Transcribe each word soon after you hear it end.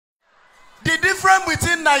The difference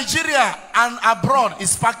between Nigeria and abroad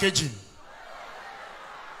is packaging.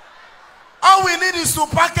 All we need is to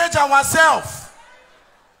package ourselves.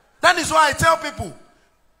 That is why I tell people,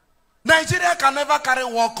 Nigeria can never carry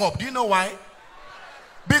World Cup. Do you know why?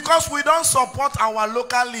 Because we don't support our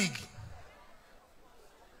local league.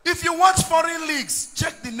 If you watch foreign leagues,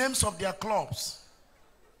 check the names of their clubs.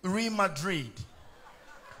 Real Madrid,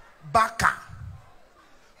 Barca,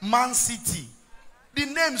 Man City. The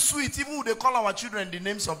name sweet, even when they call our children the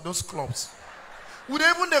names of those clubs. Would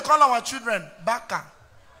even they call our children Barca,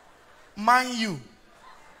 Man U.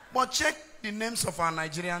 But check the names of our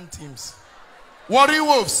Nigerian teams. Warri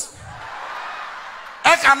Wolves,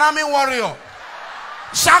 Economic Warrior,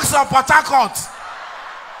 Sharks of Port Harcourt.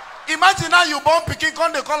 Imagine how you born Peking,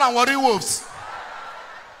 come they call them Warri Wolves.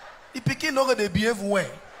 The Peking no go they behave well.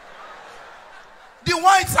 The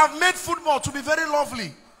whites have made football to be very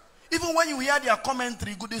lovely. Even when you hear their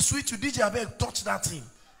commentary, go they sweet you DJ Abeg touch that thing.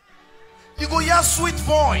 You go hear sweet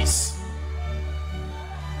voice.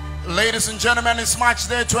 Ladies and gentlemen, it's match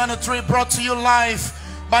day 23 brought to you live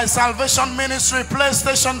by Salvation Ministry.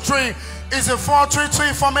 PlayStation 3 is a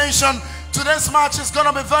 4-3-3 formation. Today's match is going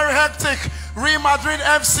to be very hectic. Real Madrid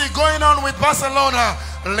FC going on with Barcelona.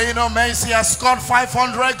 Lionel Messi has scored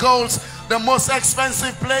 500 goals. The most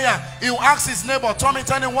expensive player. He will ask his neighbor, Tommy,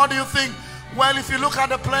 tell him, what do you think? Well, if you look at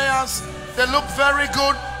the players, they look very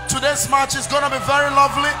good. Today's match is going to be very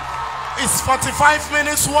lovely. It's 45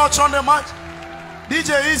 minutes watch on the match.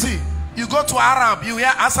 DJ Easy, you go to Arab, you hear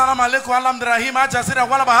Assalamu alaikum alhamdulillah, Ajazira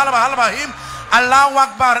walaba halaba halabahim, Allahu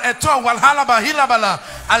Akbar, eto wal halaba hilabala,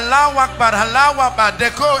 Allahu Akbar, Allahu Akbar,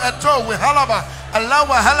 deko eto we halaba,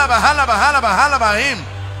 Allahu halaba halaba halaba halabahim.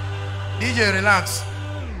 DJ, relax.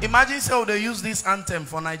 Imagine how they use this anthem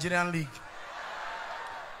for Nigerian League.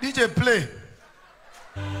 DJ, play.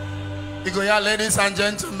 You go, yeah, ladies and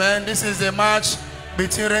gentlemen, this is the match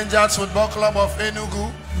between Rangers Football Club of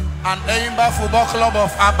Enugu and Eimba Football Club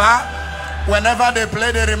of Aba. Whenever they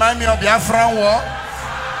play, they remind me of the Biafran War.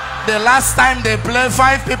 The last time they play,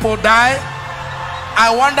 5 people die.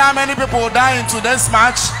 I wonder how many people die in today's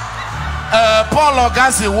match. Paul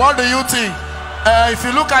Ogazi, what do you think? If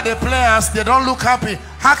you look at the players, they don't look happy.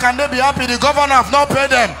 How can they be happy? The governor have not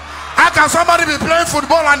paid them. How can somebody be playing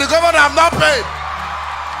football and the governor have not paid?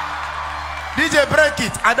 DJ, break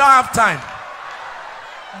it. I don't have time.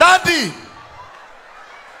 Daddy,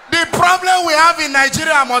 the problem we have in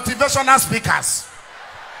Nigeria are motivational speakers.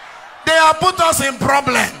 They have put us in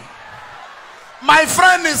problem. My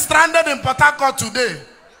friend is stranded in Port Harcourt today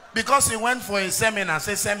because he went for a seminar.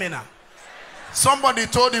 Say seminar. Somebody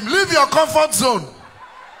told him, leave your comfort zone.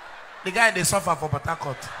 The guy, they suffer for Port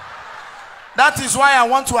Harcourt. That is why I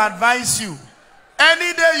want to advise you.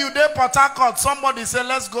 Any day you dey Port Harcourt, somebody say,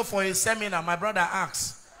 let's go for a seminar. My brother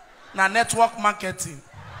asks. Now network marketing.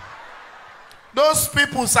 Those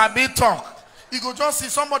people sabi talk. You go just see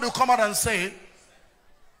somebody come out and say,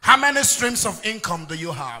 how many streams of income do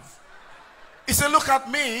you have? He said, look at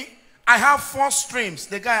me. I have 4 streams.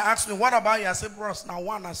 The guy asked me, what about you? I said, bros, now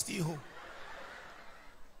 1 I still home.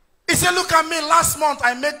 He said, look at me. Last month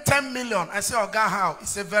I made 10 million. I said, Oga, how? He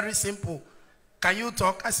said, very simple. Can you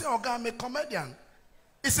talk? I said, Oga, I'm a comedian.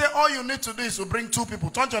 He said, all you need to do is to bring 2 people.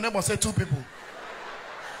 Turn to your neighbor, say 2 people.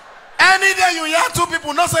 Any day you hear 2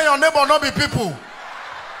 people, not say your neighbor, not be people.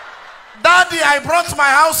 Daddy, I brought my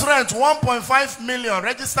house rent, 1.5 million.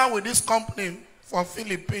 Register with this company for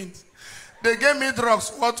Philippines. They gave me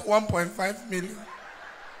drugs worth 1.5 million.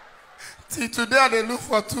 Till today, they look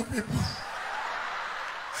for 2 people.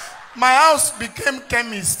 My house became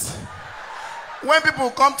chemist. When people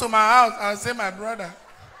come to my house, I say, my brother,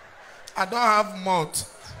 I don't have mouth.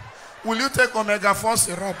 Will you take omega-4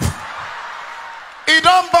 syrup? He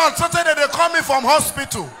don't burn. Saturday they call me from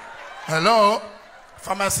hospital. Hello?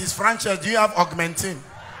 Pharmacist franchise, do you have Augmentin?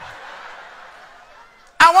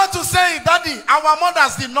 I want to say, Daddy, our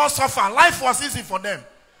mothers did not suffer. Life was easy for them.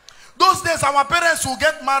 Those days, our parents will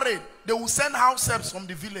get married. They will send house helps from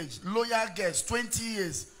the village. Loyal girls, 20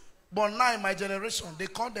 years. But now in my generation, they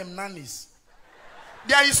call them nannies.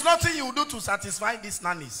 There is nothing you do to satisfy these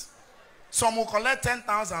nannies. Some will collect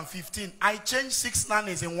 10,000, 15. I changed 6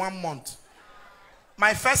 nannies in 1 month.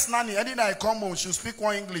 My first nanny, any day I come home, she'll speak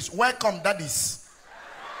 1 English. Welcome, daddies.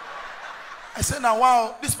 I said, now,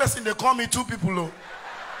 wow, this person, they call me 2 people. Oh.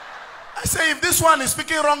 I say, if this one is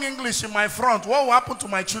speaking wrong English in my front, what will happen to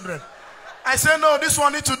my children? I said, no, this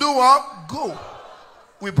one need to do what? Go.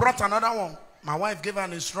 We brought another one. My wife gave her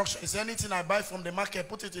an instruction. He said, anything I buy from the market,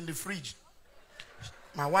 put it in the fridge.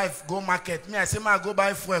 My wife go market. Me, I say, I go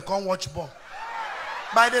buy fuel, come watch ball.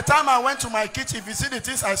 By the time I went to my kitchen, if you see the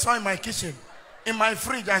things I saw in my kitchen, In my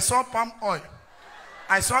fridge, I saw palm oil.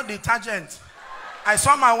 I saw detergent. I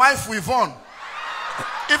saw my wife with on.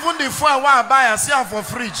 Even the fuel I buy, I see her for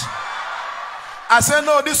fridge. I said,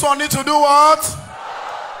 no, this one need to do what?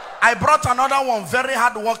 I brought another one, very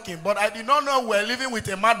hard working, but I did not know we're living with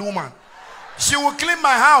a mad woman. She will clean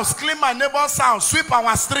my house, clean my neighbor's house, sweep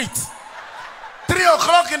our street. 3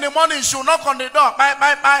 o'clock in the morning, she will knock on the door.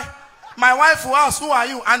 My wife will ask, who are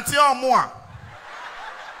you? Auntie or Moa?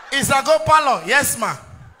 Is a go parlor? Yes, ma.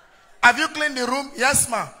 Have you cleaned the room? Yes,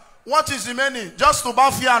 ma. What is remaining? Just to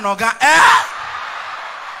bath you and Oga.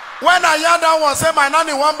 When I hear that one, say my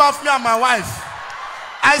nanny won't bath me and my wife.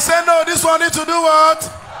 I said, no, this one need to do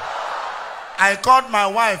what? I called my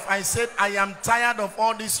wife. I said, I am tired of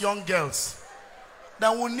all these young girls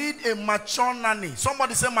that will need a mature nanny.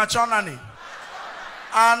 Somebody say mature nanny.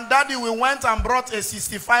 And daddy, we went and brought a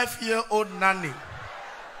 65-year-old nanny.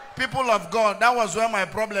 People of God, that was where my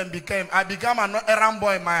problem became. I became an errand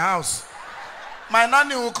boy in my house. My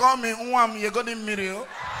nanny will call me, you got in Mirio.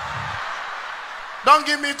 Don't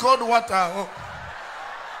give me cold water.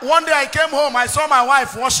 One day I came home, I saw my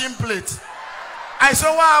wife washing plate. I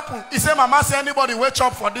said, what happened? He said, Mama, say anybody wake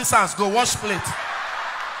up for this house, go wash plate.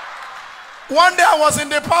 One day I was in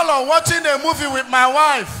the parlor watching a movie with my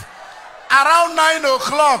wife. Around 9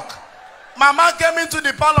 o'clock, Mama came into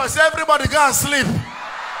the parlor and said, everybody go and sleep.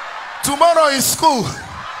 Tomorrow is school.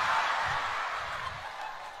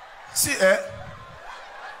 See,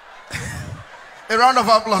 a round of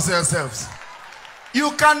applause to yourselves.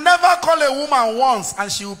 You can never call a woman once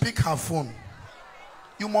and she will pick her phone.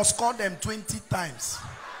 You must call them 20 times.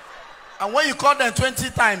 And when you call them 20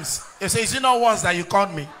 times, they say, is it not once that you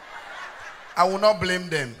called me? I will not blame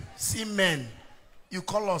them. See, men, you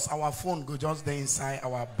call us, our phone go just there inside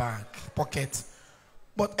our bag, pocket.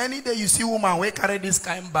 But any day you see woman, we carry this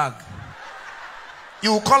kind of bag.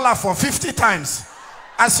 You will call her for 50 times.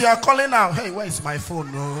 As you are calling her, hey, where is my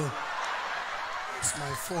phone? No. It's my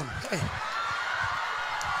phone. Hey.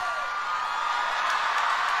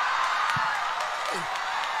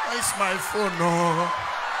 Where is my phone? No.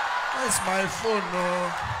 Where is my phone?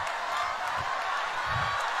 No.